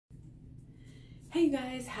Hey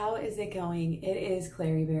guys, how is it going? It is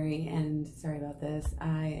KlaireeBerry, and sorry about this.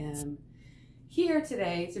 I am here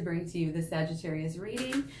today to bring to you the Sagittarius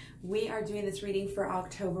reading. We are doing this reading for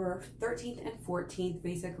October 13th and 14th,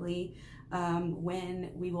 basically,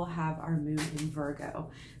 when we will have our moon in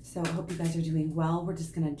Virgo. So I hope you guys are doing well. We're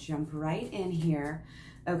just going to jump right in here,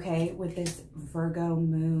 okay, with this Virgo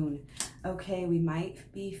moon. Okay, we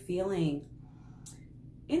might be feeling,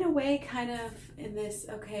 in a way, kind of in this,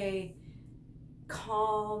 okay,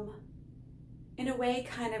 calm, in a way,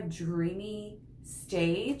 kind of dreamy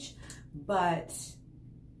stage, but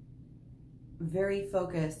very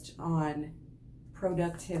focused on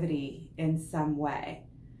productivity in some way,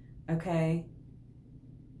 okay?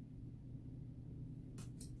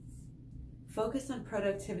 Focus on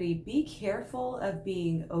productivity. Be careful of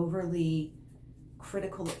being overly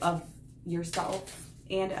critical of yourself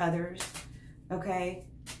and others, okay?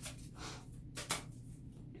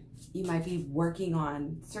 You might be working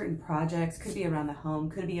on certain projects, could be around the home,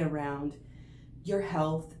 could be around your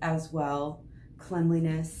health as well,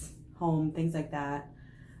 cleanliness, home, things like that.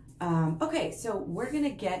 Okay, so we're gonna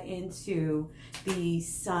get into the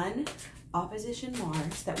Sun opposition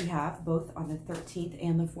Mars that we have both on the 13th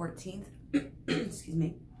and the 14th. Excuse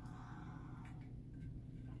me.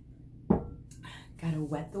 Gotta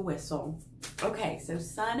wet the whistle. Okay, so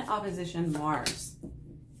Sun opposition Mars.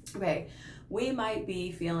 Okay. We might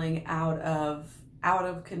be feeling out of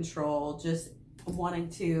control, just wanting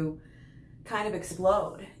to kind of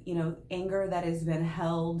explode. You know, anger that has been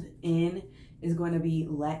held in is going to be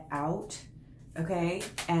let out, okay?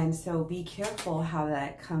 And so be careful how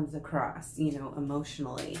that comes across, you know,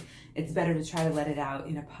 emotionally. It's better to try to let it out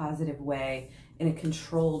in a positive way, in a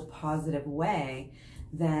controlled, positive way,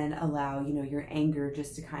 than allow, you know, your anger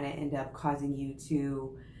just to kind of end up causing you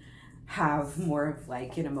to have more of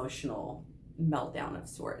like an emotional meltdown of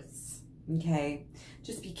sorts, okay?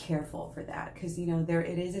 Just be careful for that, because you know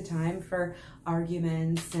it is a time for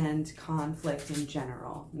arguments and conflict in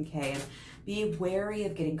general, okay? And be wary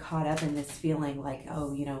of getting caught up in this feeling like,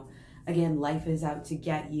 oh, you know, again, life is out to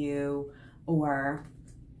get you or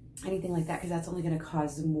anything like that, because that's only going to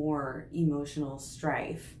cause more emotional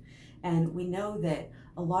strife. And we know that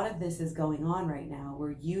a lot of this is going on right now.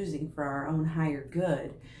 We're using for our own higher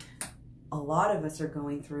good. A lot of us are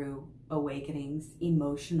going through awakenings,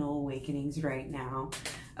 emotional awakenings right now,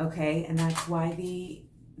 okay? And that's why the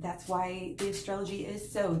astrology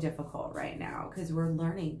is so difficult right now, because we're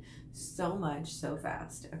learning so much so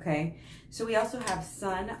fast, okay? So we also have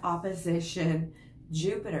Sun opposition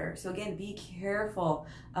Jupiter. So again, be careful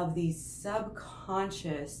of these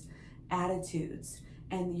subconscious attitudes,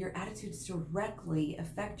 and your attitudes directly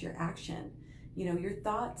affect your action. You know, your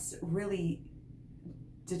thoughts really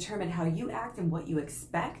determine how you act and what you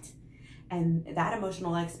expect. And that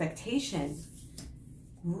emotional expectation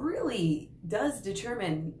really does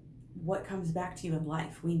determine what comes back to you in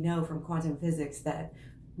life. We know from quantum physics that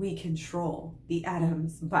we control the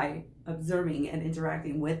atoms by observing and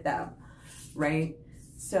interacting with them, right?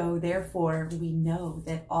 So therefore, we know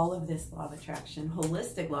that all of this law of attraction,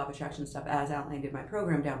 holistic law of attraction stuff, as outlined in my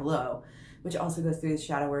program down below, which also goes through the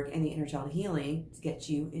shadow work and the inner child healing to get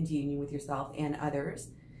you into union with yourself and others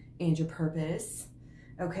and your purpose.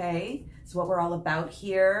 Okay, so what we're all about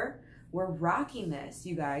here, we're rocking this,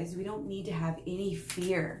 you guys. We don't need to have any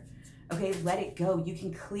fear. Okay, let it go. You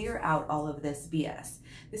can clear out all of this BS.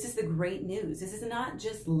 This is the great news. This is not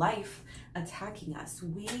just life attacking us.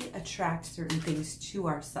 We attract certain things to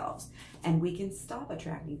ourselves, and we can stop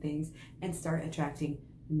attracting things and start attracting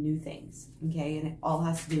new things. Okay, and it all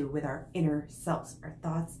has to do with our inner selves. Our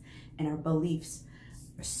thoughts and our beliefs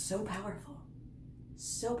are so powerful,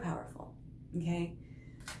 so powerful. Okay.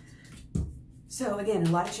 So again, a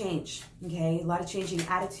lot of change, okay? A lot of changing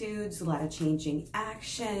attitudes, a lot of changing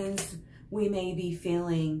actions. We may be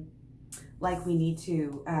feeling like we need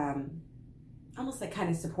to almost like kind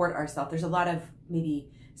of support ourselves. There's a lot of maybe,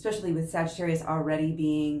 especially with Sagittarius already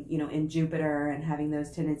being, you know, in Jupiter and having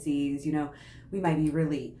those tendencies, you know, we might be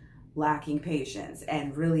really lacking patience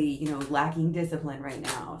and really, you know, lacking discipline right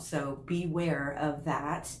now. So beware of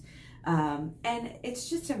that. And it's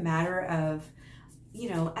just a matter of, you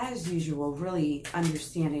know, as usual, really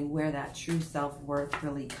understanding where that true self-worth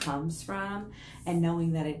really comes from, and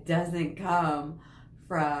knowing that it doesn't come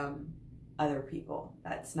from other people.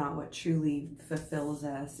 That's not what truly fulfills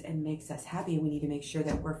us and makes us happy. We need to make sure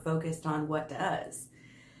that we're focused on what does.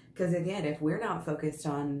 Because again, if we're not focused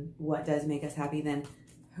on what does make us happy, then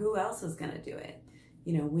who else is going to do it?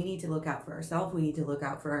 You know, we need to look out for ourselves. We need to look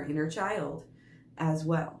out for our inner child as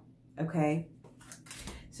well. Okay?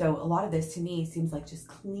 So a lot of this to me seems like just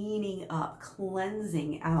cleaning up,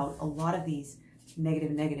 cleansing out a lot of these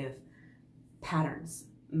negative patterns,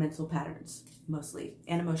 mental patterns mostly,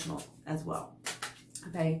 and emotional as well.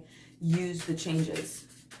 Okay, use the changes.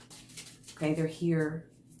 Okay, they're here.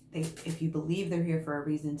 If you believe they're here for a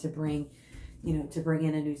reason, to bring, you know, to bring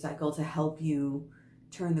in a new cycle, to help you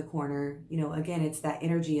turn the corner. You know, again, it's that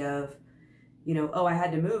energy of, you know, oh, I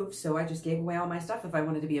had to move, so I just gave away all my stuff if I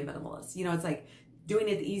wanted to be a minimalist. You know, it's like doing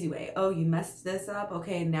it the easy way. Oh, you messed this up.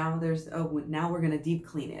 Okay, now now we're going to deep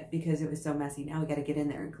clean it because it was so messy. Now we got to get in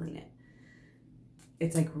there and clean it.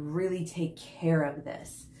 It's like, really take care of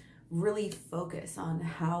this. Really focus on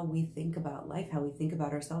how we think about life, how we think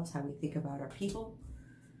about ourselves, how we think about our people,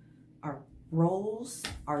 our roles,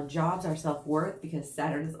 our jobs, our self-worth, because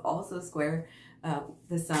Saturn is also square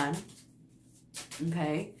the sun,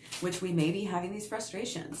 okay, which we may be having these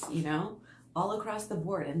frustrations, you know, all across the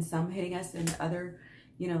board, and some hitting us in other,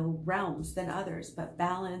 you know, realms than others. But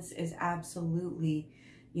balance is absolutely,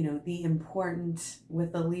 you know, the important,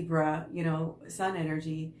 with the Libra, you know, sun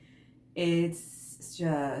energy. It's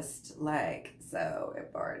just like so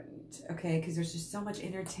important, okay, because there's just so much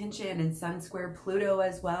inner tension, and sun square Pluto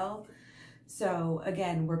as well. So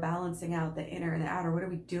again, we're balancing out the inner and the outer. What are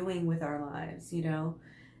we doing with our lives, you know,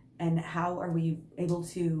 and how are we able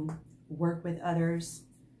to work with others?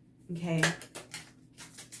 Okay,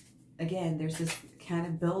 again, there's this kind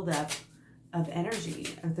of buildup of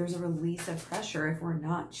energy. If there's a release of pressure, if we're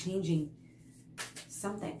not changing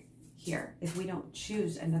something here, if we don't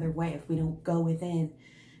choose another way, if we don't go within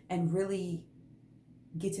and really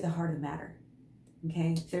get to the heart of the matter.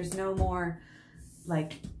 Okay, there's no more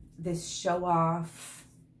like this show off,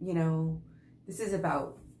 you know. This is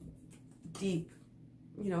about deep,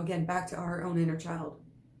 you know, again, back to our own inner child.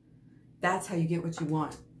 That's how you get what you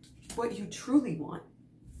want, what you truly want.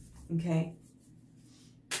 Okay,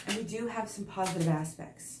 and we do have some positive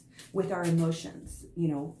aspects with our emotions, you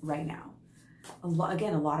know, right now. A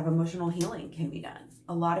lot of emotional healing can be done.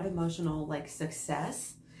 A lot of emotional, like,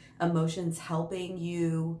 success, emotions helping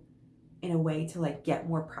you in a way to, like, get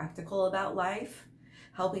more practical about life,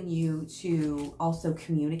 helping you to also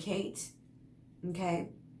communicate, okay?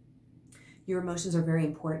 Your emotions are very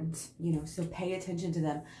important, you know, so pay attention to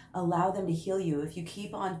them. Allow them to heal you. If you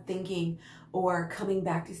keep on thinking or coming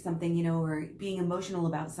back to something, you know, or being emotional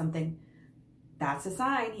about something, that's a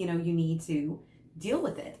sign, you know, you need to deal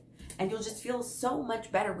with it. And you'll just feel so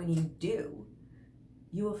much better when you do.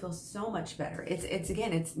 You will feel so much better.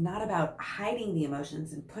 Again, it's not about hiding the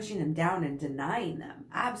emotions and pushing them down and denying them.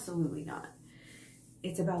 Absolutely not.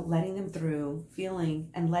 It's about letting them through, feeling,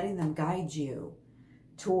 and letting them guide you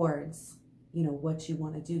towards, you know, what you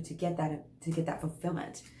want to do to get that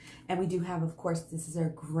fulfillment. And we do have, of course, this is our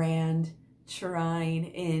grand trine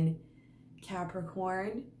in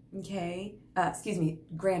Capricorn, okay?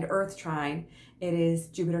 Grand Earth trine. It is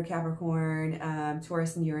Jupiter, Capricorn,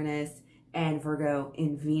 Taurus and Uranus, and Virgo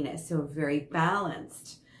in Venus. So a very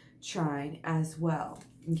balanced trine as well,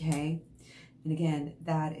 okay? And again,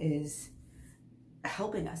 that is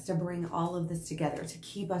helping us to bring all of this together, to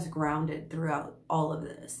keep us grounded throughout all of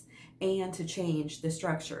this, and to change the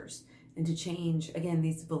structures, and to change, again,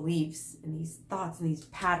 these beliefs and these thoughts and these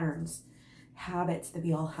patterns, habits that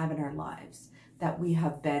we all have in our lives that we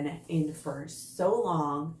have been in for so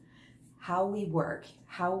long. How we work,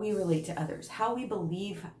 how we relate to others, how we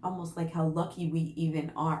believe, almost like how lucky we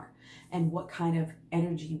even are, and what kind of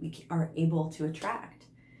energy we are able to attract.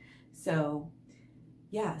 So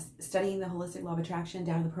yes, studying the holistic law of attraction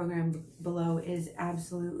down in the program below is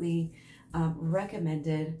absolutely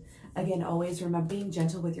recommended. Again, always remember being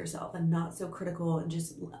gentle with yourself and not so critical, and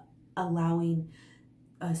just allowing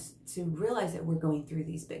us to realize that we're going through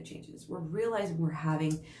these big changes. We're realizing we're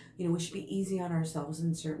having, you know, we should be easy on ourselves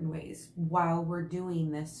in certain ways while we're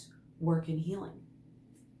doing this work in healing.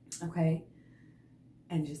 Okay?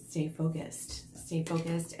 And just stay focused,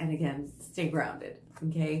 and again, stay grounded.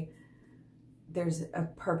 Okay? There's a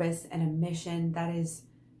purpose and a mission that is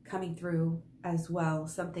coming through as well.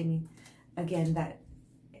 Something, again, that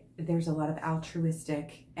there's a lot of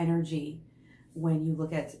altruistic energy when you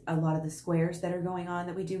look at a lot of the squares that are going on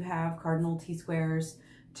that we do have, cardinal T-squares,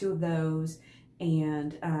 2 of those,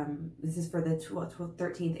 and this is for the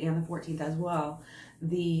 13th and the 14th as well,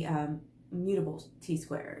 the mutable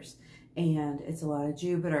T-squares. And it's a lot of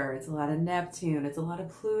Jupiter, it's a lot of Neptune, it's a lot of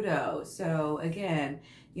Pluto. So again,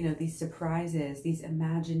 you know, these surprises, these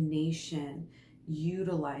imagination,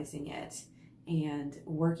 utilizing it and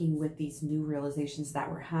working with these new realizations that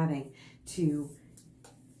we're having to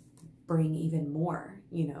bring even more,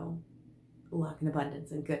 you know, luck and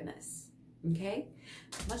abundance and goodness. Okay?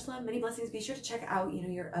 Much love, many blessings. Be sure to check out, you know,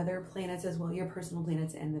 your other planets as well, your personal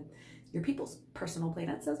planets, and your people's personal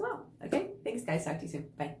planets as well. Okay? Thanks, guys. guys. Talk to you soon.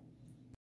 Bye.